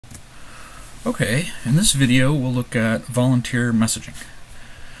Okay, in this video we'll look at volunteer messaging.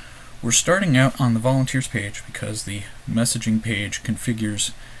 We're starting out on the volunteers page because the messaging page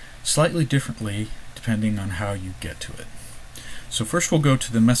configures slightly differently depending on how you get to it. So first we'll go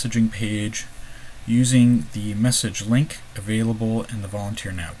to the messaging page using the message link available in the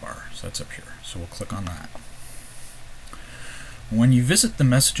volunteer navbar. So that's up here. So we'll click on that. When you visit the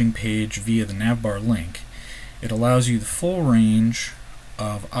messaging page via the navbar link, it allows you the full range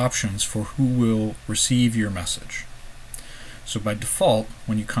of options for who will receive your message. So by default,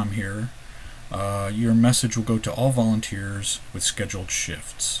 when you come here, your message will go to all volunteers with scheduled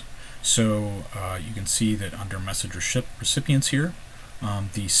shifts. So you can see that under message recipients here,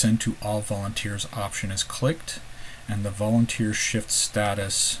 the send to all volunteers option is clicked and the volunteer shift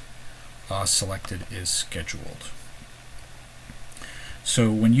status selected is scheduled.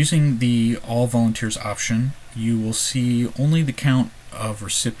 So when using the all volunteers option, you will see only the count of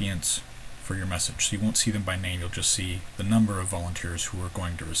recipients for your message. So you won't see them by name, you'll just see the number of volunteers who are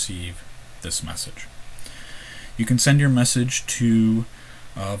going to receive this message. You can send your message to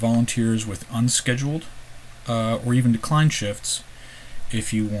volunteers with unscheduled or even declined shifts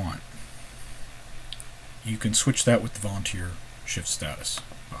if you want. You can switch that with the volunteer shift status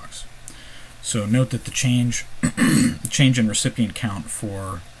box. So note that the change in recipient count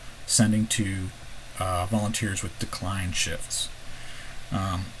for sending to volunteers with declined shifts.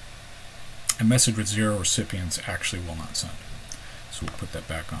 A message with 0 recipients actually will not send. So we'll put that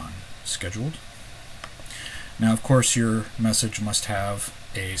back on scheduled. Now of course your message must have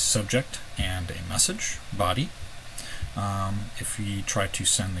a subject and a message body. If we try to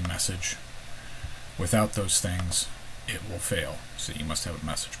send the message without those things, it will fail. So you must have a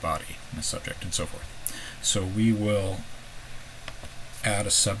message body and a subject and so forth. So we will add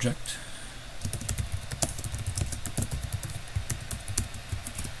a subject.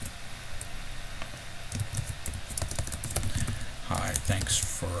 Hi, thanks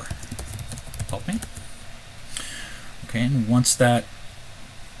for helping. Okay, and once that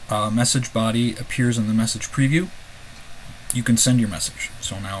message body appears in the message preview, you can send your message.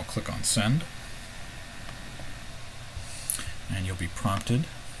 So now I'll click on send, and you'll be prompted.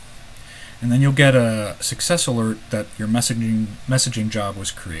 And then you'll get a success alert that your messaging job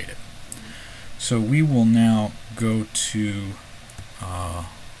was created. So we will now go to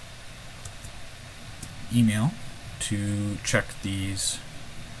email to check these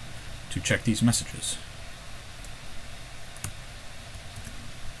messages.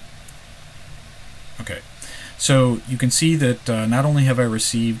 Okay, so you can see that not only have I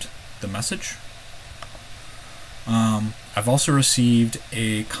received the message, I've also received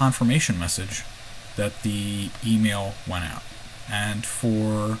a confirmation message that the email went out. And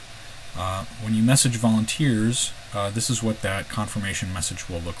for when you message volunteers, this is what that confirmation message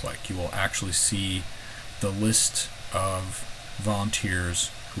will look like. You will actually see the list of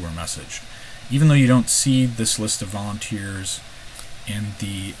volunteers who are messaged. Even though you don't see this list of volunteers in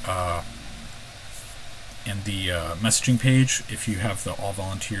the messaging page, if you have the all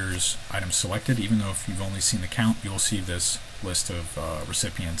volunteers item selected, even though if you've only seen the count, you'll see this list of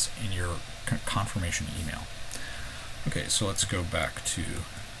recipients in your confirmation email. Okay, so let's go back to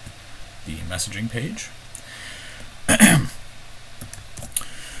the messaging page.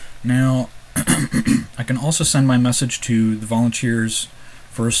 Now I can also send my message to the volunteers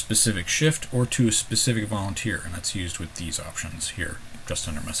for a specific shift or to a specific volunteer, and that's used with these options here just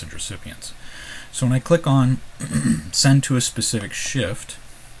under message recipients. So when I click on send to a specific shift,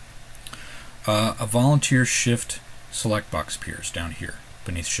 a volunteer shift select box appears down here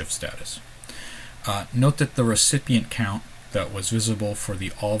beneath shift status. Note that the recipient count that was visible for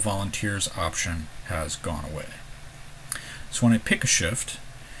the all volunteers option has gone away. So when I pick a shift,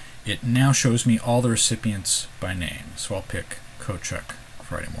 it now shows me all the recipients by name. So I'll pick co-check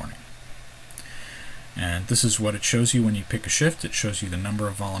Friday morning. And this is what it shows you when you pick a shift. It shows you the number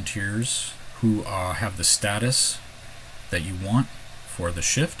of volunteers who have the status that you want for the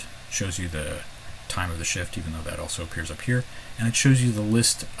shift. It shows you the time of the shift, even though that also appears up here. And it shows you the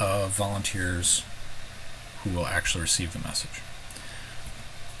list of volunteers who will actually receive the message.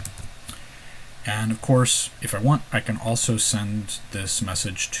 And of course, if I want, I can also send this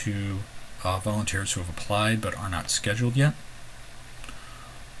message to volunteers who have applied but are not scheduled yet.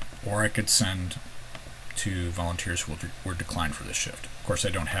 Or I could send to volunteers who were declined for this shift. Of course, I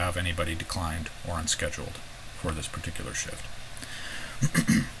don't have anybody declined or unscheduled for this particular shift.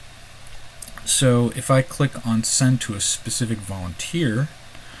 So if I click on send to a specific volunteer,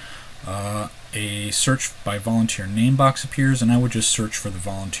 a search by volunteer name box appears, and I would just search for the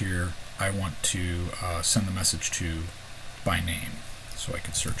volunteer I want to send the message to by name. So I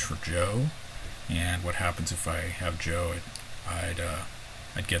could search for Joe, And what happens if I have Joe?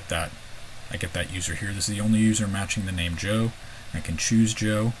 I'd get that. I get that user here. This is the only user matching the name Joe. I can choose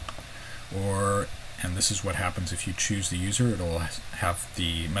Joe, and this is what happens if you choose the user. It'll have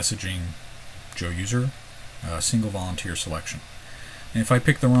the messaging Joe user, single volunteer selection. And if I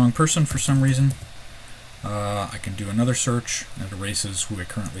pick the wrong person for some reason, I can do another search, and it erases who I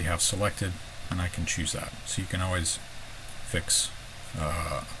currently have selected, and I can choose that. So you can always fix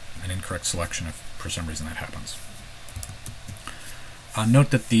an incorrect selection if for some reason that happens.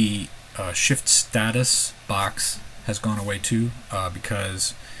 Note that the shift status box has gone away too,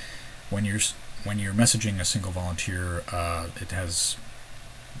 because when you're messaging a single volunteer, it has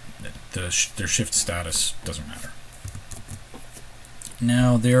their shift status doesn't matter.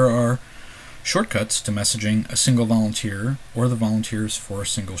 Now there are shortcuts to messaging a single volunteer or the volunteers for a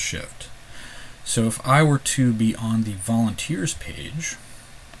single shift. So if I were to be on the volunteers page,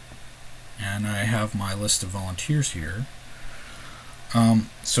 and I have my list of volunteers here,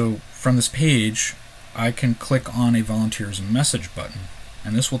 so from this page I can click on a volunteers message button,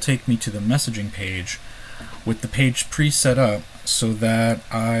 and this will take me to the messaging page with the page pre-set up so that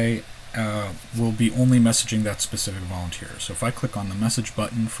I will be only messaging that specific volunteer. So if I click on the message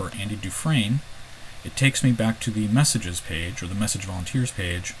button for Andy Dufresne, it takes me back to the messages page, or the message volunteers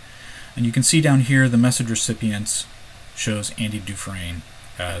page, and you can see down here the message recipients shows Andy Dufresne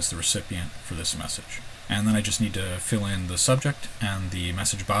as the recipient for this message. And then I just need to fill in the subject and the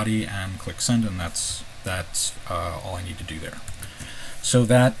message body and click send, and that's all I need to do there. So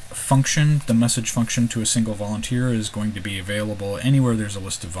that function, the message function to a single volunteer, is going to be available anywhere there's a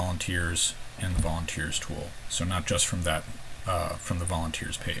list of volunteers in the volunteers tool. So not just from that from the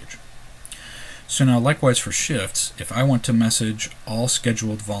volunteers page. So now likewise for shifts, if I want to message all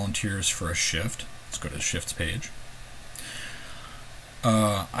scheduled volunteers for a shift, let's go to the shifts page.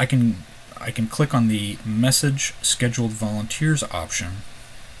 I can click on the message scheduled volunteers option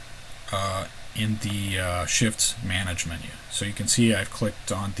in the shifts manage menu. So you can see I've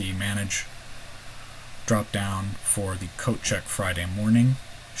clicked on the manage drop down for the coat check Friday morning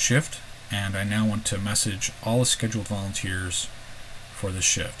shift, and I now want to message all the scheduled volunteers for the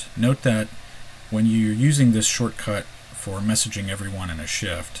shift. Note that when you're using this shortcut for messaging everyone in a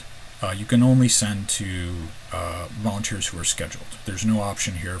shift, you can only send to volunteers who are scheduled. There's no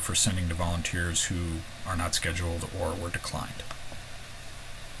option here for sending to volunteers who are not scheduled or were declined.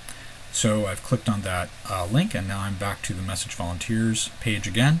 So I've clicked on that link, and now I'm back to the message volunteers page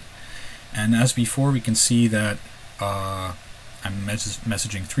again. And as before, we can see that I'm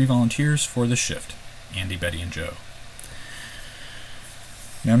messaging 3 volunteers for the shift, Andy, Betty, and Joe.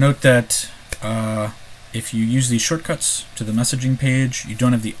 Now note that if you use these shortcuts to the messaging page, you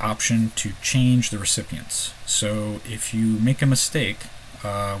don't have the option to change the recipients. So if you make a mistake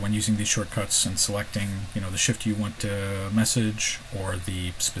when using these shortcuts and selecting, the shift you want to message or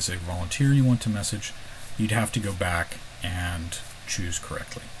the specific volunteer you want to message, you'd have to go back and choose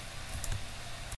correctly.